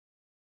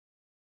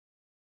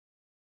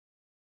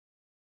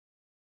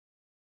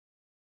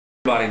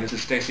Everybody, this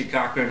is Stacey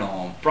Cochran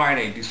on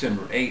Friday,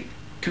 December 8th,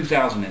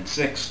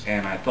 2006,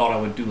 and I thought I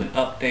would do an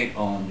update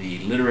on the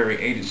literary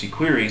agency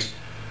queries,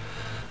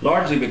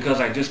 largely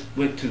because I just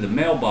went to the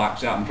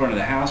mailbox out in front of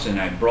the house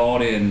and I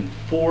brought in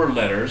 4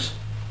 letters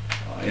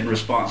in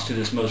response to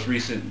this most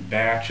recent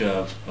batch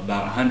of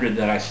about 100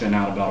 that I sent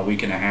out about a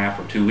week and a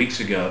half or 2 weeks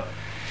ago.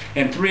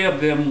 And 3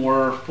 of them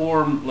were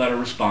form letter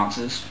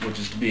responses, which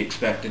is to be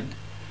expected,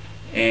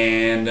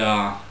 and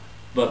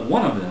but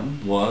one of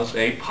them was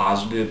a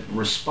positive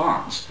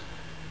response,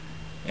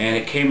 and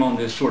it came on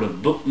this sort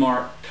of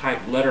bookmark type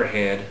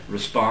letterhead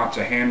response,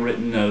 a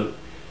handwritten note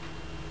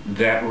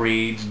that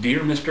reads, "Dear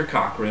Mr.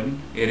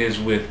 Cochran, it is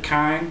with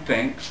kind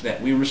thanks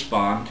that we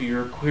respond to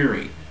your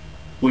query.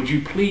 Would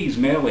you please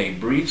mail a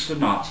brief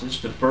synopsis,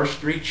 the first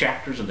 3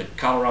 chapters of the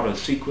Colorado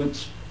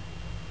sequence,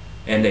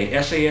 and a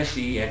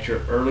SASE at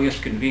your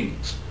earliest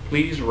convenience.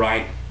 Please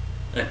write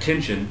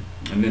attention,"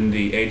 and then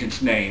the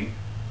agent's name,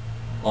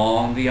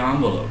 "on the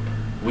envelope.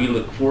 We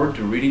look forward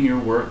to reading your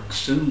work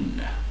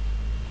soon.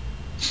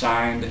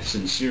 Signed,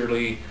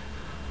 sincerely,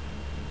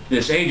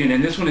 this agent."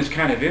 And this one is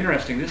kind of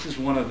interesting. This is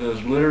one of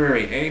those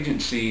literary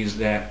agencies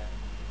that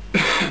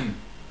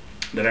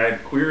that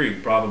I've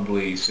queried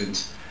probably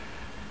since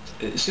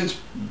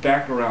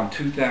back around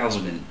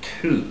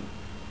 2002.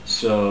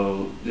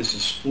 So this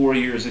is 4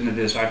 years into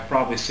this. I've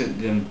probably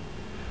sent them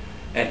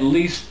at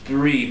least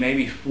 3,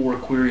 maybe 4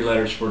 query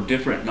letters for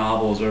different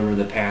novels over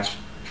the past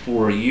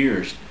 4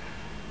 years,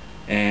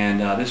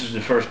 and this is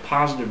the first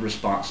positive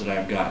response that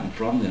I've gotten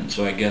from them.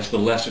 So I guess the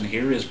lesson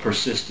here is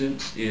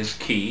persistence is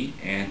key,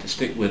 and to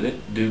stick with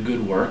it, do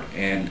good work,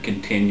 and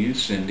continue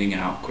sending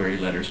out query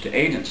letters to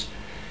agents.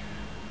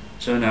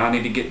 So now I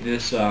need to get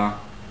this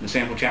the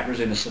sample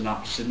chapters and the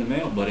synopsis in the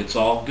mail, but it's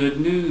all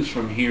good news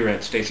from here at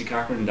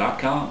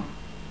StaceyCochran.com.